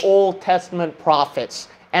persecuted the Old Testament prophets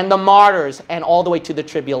and the martyrs and all the way to the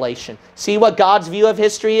tribulation. See what God's view of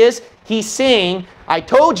history is? He's saying, I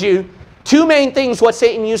told you, two main things what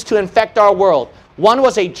Satan used to infect our world. One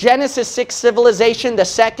was a Genesis 6 civilization. The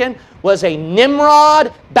second was a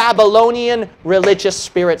Nimrod Babylonian religious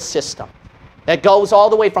spirit system that goes all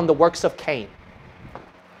the way from the works of Cain.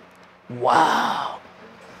 Wow.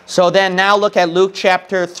 So then now look at Luke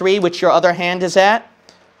chapter 3, which your other hand is at.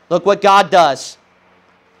 Look what God does.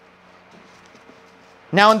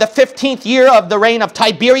 Now in the 15th year of the reign of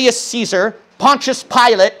Tiberius Caesar, Pontius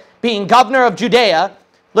Pilate being governor of Judea,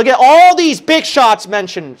 look at all these big shots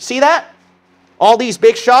mentioned. See that? All these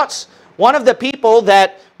big shots. One of the people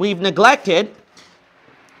that we've neglected,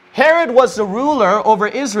 Herod was the ruler over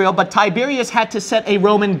Israel, but Tiberius had to set a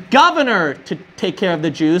Roman governor to take care of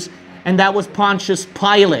the Jews, and that was Pontius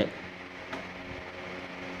Pilate.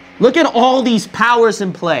 Look at all these powers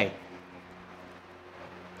in play.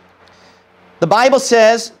 The Bible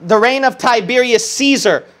says the reign of Tiberius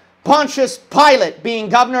Caesar, Pontius Pilate being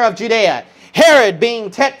governor of Judea, Herod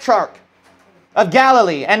being tetrarch of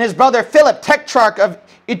Galilee, and his brother Philip, tetrarch of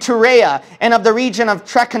Iturea, and of the region of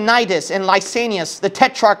Trachonitis and Lysanias, the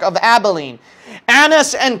tetrarch of Abilene,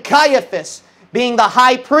 Annas and Caiaphas being the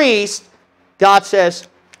high priest. God says,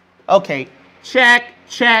 okay, check,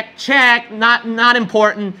 not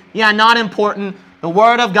important. Yeah, not important. The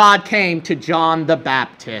word of God came to John the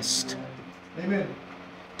Baptist. Amen.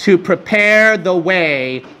 To prepare the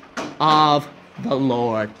way of the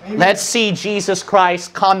Lord. Amen. Let's see Jesus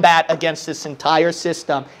Christ combat against this entire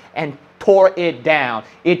system and tore it down.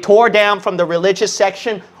 It tore down from the religious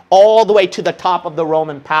section all the way to the top of the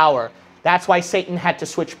Roman power. That's why Satan had to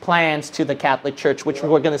switch plans to the Catholic Church, which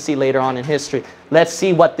we're going to see later on in history. Let's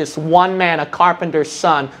see what this one man, a carpenter's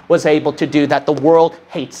son, was able to do that the world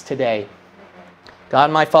hates today. God,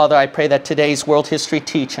 my Father, I pray that today's world history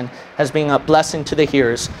teaching has been a blessing to the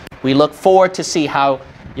hearers. We look forward to see how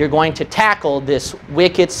you're going to tackle this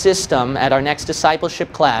wicked system at our next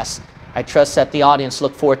discipleship class. I trust that the audience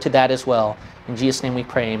look forward to that as well. In Jesus' name we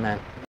pray, amen.